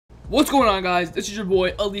What's going on, guys? This is your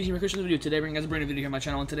boy Alicia Christian video. Today we're bringing you guys a brand new video here on my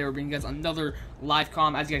channel, and today we're bringing you guys another live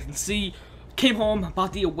comm. As you guys can see, came home,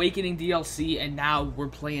 bought the Awakening DLC, and now we're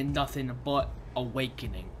playing nothing but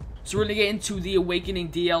Awakening. So we're gonna get into the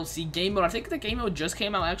Awakening DLC game mode. I think the game mode just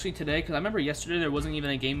came out actually today, because I remember yesterday there wasn't even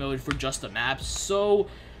a game mode for just the maps. So,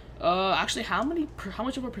 actually, how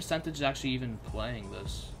much of a percentage is actually even playing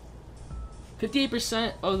this?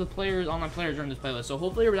 58% of the players, online players, are in this playlist. So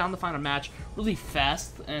hopefully we're down to find a match really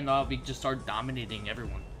fast, and we just start dominating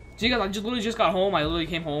everyone. So you guys, I literally just got home. I literally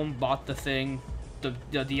came home, bought the thing, the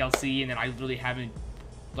DLC, and then I literally haven't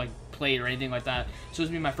like played or anything like that. So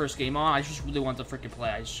this is my first game on. I just really want to freaking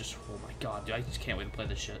play. I just, oh my god, dude, I just can't wait to play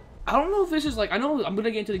this shit. I don't know if this is like, I know I'm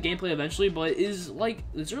gonna get into the gameplay eventually, but is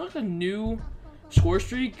there like a new score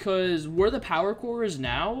streak? Because where the power core is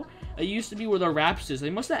now, it used to be where the Raps is. They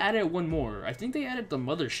must have added one more. I think they added the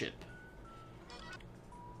mothership.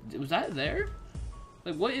 Was that there?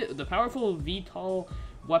 Like, what? The powerful VTOL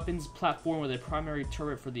weapons platform with a primary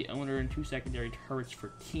turret for the owner and 2 secondary turrets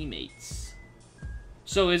for teammates.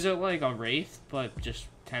 So is it like a Wraith, but just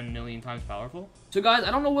 10 million times powerful? So guys,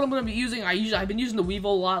 I don't know what I'm going to be using. I've been using the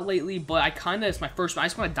Weevil a lot lately, but it's my first, I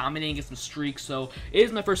just want to dominate and get some streaks, so it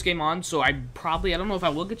is my first game on, so I don't know if I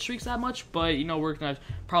will get streaks that much, but, you know, we're going to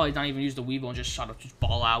probably not even use the Weevil and just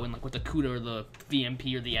ball out and, like, with the Kuda or the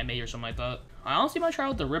VMP or the MA or something like that. I honestly might try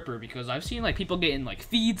out the Ripper, because I've seen, like, people getting, like,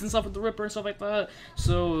 feeds and stuff with the Ripper and stuff like that,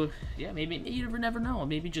 so, yeah, maybe you never know.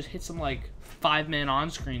 Maybe just hit some, like, 5-man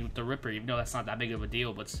on-screen with the Ripper, even though that's not that big of a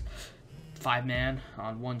deal, but it's 5-man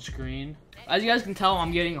on one screen. As you guys can tell,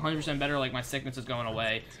 I'm getting 100% better, like, my sickness is going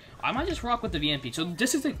away. I might just rock with the VMP. So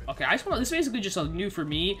this is the, okay, this is basically just new for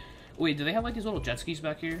me. Wait, do they have, like, these little jet skis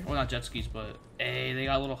back here? Well, not jet skis, but, hey, they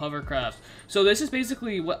got little hovercrafts. So this is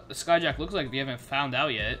basically what the Skyjack looks like if you haven't found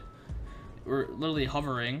out yet. We're literally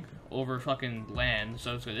hovering over fucking land,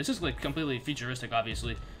 so this is, like, completely futuristic,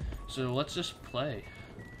 obviously. So let's just play.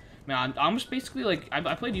 Man, I'm just basically, like,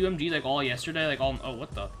 I played UMG, like, all yesterday, like, all, oh,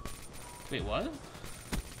 what the? Wait, what?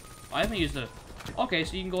 I haven't used the... Okay,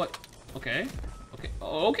 so you can go like... Okay. Okay.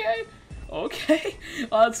 Okay. Okay.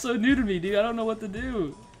 Oh, that's so new to me, dude. I don't know what to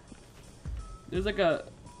do. There's like a...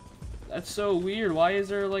 That's so weird. Why is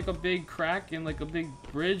there like a big crack and like a big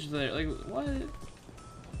bridge there? Like, what?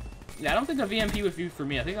 Yeah, I don't think a VMP would be for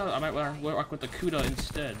me. I think I might work with the Kuda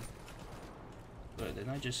instead. But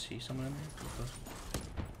didn't I just see someone in there?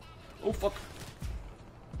 Oh, fuck.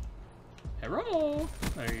 Hello.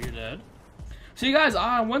 There, you're dead. So you guys,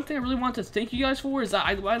 one thing I really want to thank you guys for is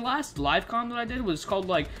that my last live comm that I did was called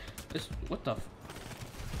like this. What the?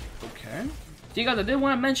 Okay. So you guys, I did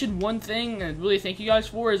want to mention one thing and really thank you guys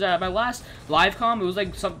for is that my last live comm, it was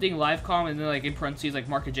like something live comm and then like in parentheses like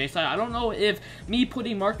Market J style. I don't know if me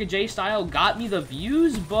putting Market J style got me the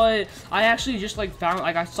views, but I actually just like found,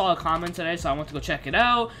 like, I saw a comment today, so I went to go check it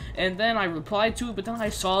out, and then I replied to it, but then I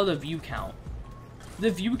saw the view count. The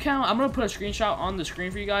view count, I'm gonna put a screenshot on the screen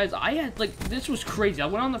for you guys. I had, like, this was crazy. I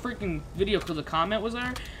went on the freaking video because the comment was there,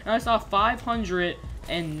 and I saw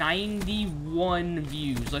 591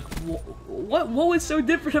 views. Like, what was so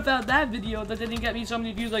different about that video that didn't get me so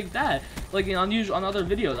many views like that? Like, on other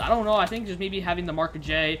videos. I don't know. I think just maybe having the Market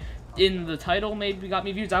J in the title maybe got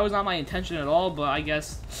me views. That was not my intention at all, but I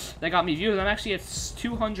guess that got me views. I'm actually at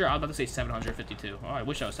 200. I was about to say 752. Oh, I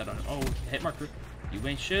wish I was 700. Oh, hit marker. You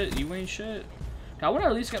ain't shit. You ain't shit. I want to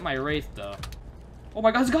at least get my Wraith, though. Oh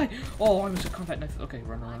my god, this guy! Oh, I'm just a combat knife. Okay,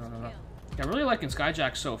 run. Yeah, I'm really liking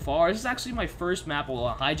Skyjacked so far. This is actually my first map,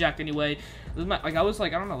 well, Hijacked anyway. This is my, like, I was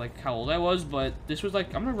like, I don't know, like, how old I was, but this was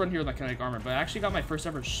like, I'm gonna run here with my kinetic armor, but I actually got my first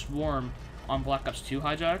ever swarm on Black Ops 2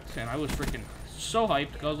 Hijacked, and I was freaking so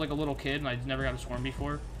hyped, because I was like a little kid, and I never got a swarm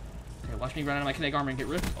before. Okay, watch me run out of my kinetic armor and get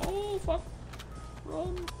ripped. Oh, fuck.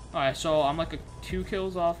 Run. Alright, so I'm like 2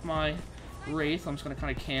 kills off my Wraith. I'm just gonna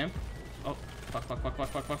kind of camp. Oh. Fuck.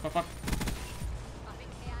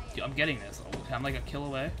 Dude, I'm getting this. Okay, I'm like a kill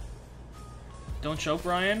away. Don't choke,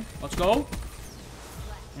 Ryan. Let's go.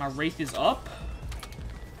 My Wraith is up.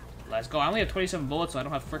 Let's go. I only have 27 bullets, so I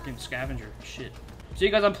don't have freaking scavenger. Shit. So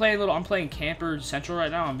you guys, I'm playing camper central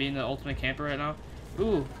right now. I'm being the ultimate camper right now.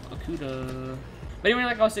 Ooh, Akuda. But anyway,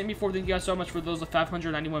 like I was saying before, thank you guys so much for those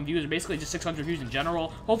 591 views, or basically just 600 views in general.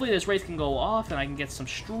 Hopefully this race can go off, and I can get some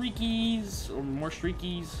streakies, or more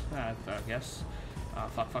streakies, I guess.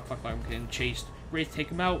 Fuck, I'm getting chased. Wraith, take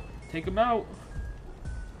him out. Take him out.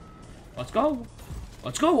 Let's go.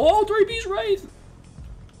 Let's go. Oh, 3-piece Wraith.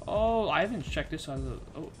 Oh, I haven't checked this side of the...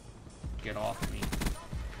 Oh, get off me.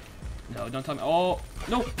 No, don't tell me. Oh,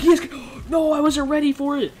 no, no, I wasn't ready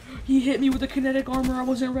for it. He hit me with the kinetic armor. I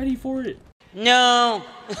wasn't ready for it. No.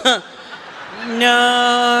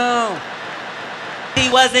 No. He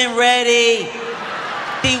wasn't ready.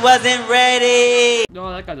 He wasn't ready.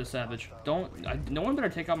 No, that guy's a savage. No one better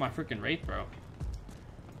take out my freaking Wraith, bro.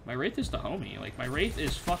 My Wraith is the homie. Like, my Wraith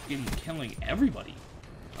is fucking killing everybody.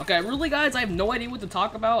 Okay, really, guys, I have no idea what to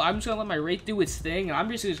talk about. I'm just gonna let my Wraith do its thing, and I'm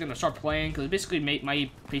basically just gonna start playing, because it basically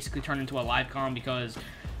might basically turn into a live com, because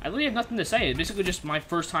I really have nothing to say. It's basically just my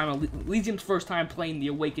first time, Elysium's first time playing the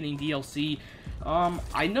Awakening DLC.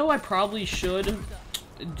 I know I probably should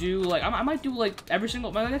do, like, I might do, like,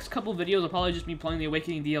 my next couple videos will probably just be playing the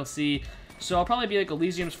Awakening DLC. So I'll probably be like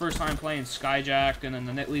Elysium's first time playing Skyjacked, and then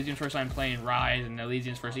the Elysium's first time playing Rise, and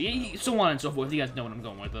Elysium's first, so on and so forth. You guys know what I'm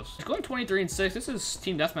going with this. It's going 23-6. This is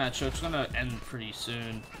team deathmatch, so it's gonna end pretty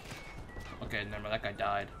soon. Okay, never mind. That guy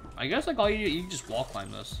died. I guess like all you just wall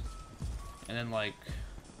climb this, and then like,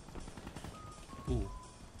 ooh,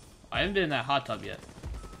 I haven't been in that hot tub yet.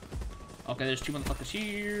 Okay, there's 2 motherfuckers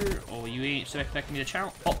here. Oh, you ain't expecting me to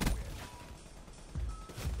challenge? Oh.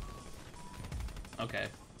 Okay.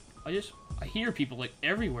 I hear people, like,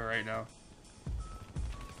 everywhere right now.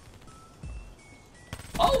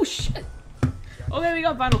 Oh, shit! Okay, we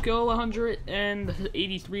got final kill,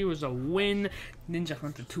 183 was a win. Ninja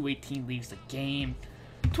Hunter 218 leaves the game.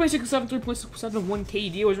 26-7, 3.7, 1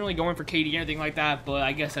 KD. I wasn't really going for KD or anything like that, but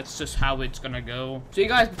I guess that's just how it's gonna go. So you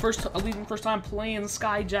guys, first time playing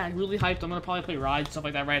Skyjacked, really hyped. I'm gonna probably play Rise and stuff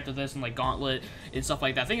like that right after this, and like Gauntlet and stuff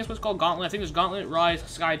like that. I think it's what's called Gauntlet. I think there's Gauntlet, Rise,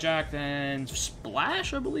 Skyjacked, and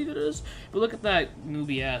Splash, I believe it is. But look at that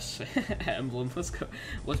newbie ass emblem. Let's go.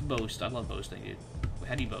 Let's boast. I love boasting, dude.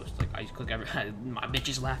 How do you boast? Like, I just click my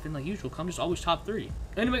bitches laughing like usual. I'm just always top 3.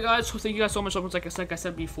 Anyway, guys, thank you guys so much. Like I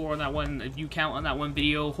said before on that one, if you count on that one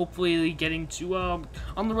video, hopefully getting to, on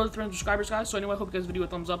the road to 300 subscribers, guys. So anyway, I hope you guys video a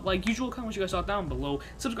thumbs up. Like usual, comment what you guys thought down below.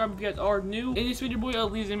 Subscribe if you guys are new. And this video, boy,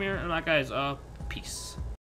 Elysium here. And that, guys, peace.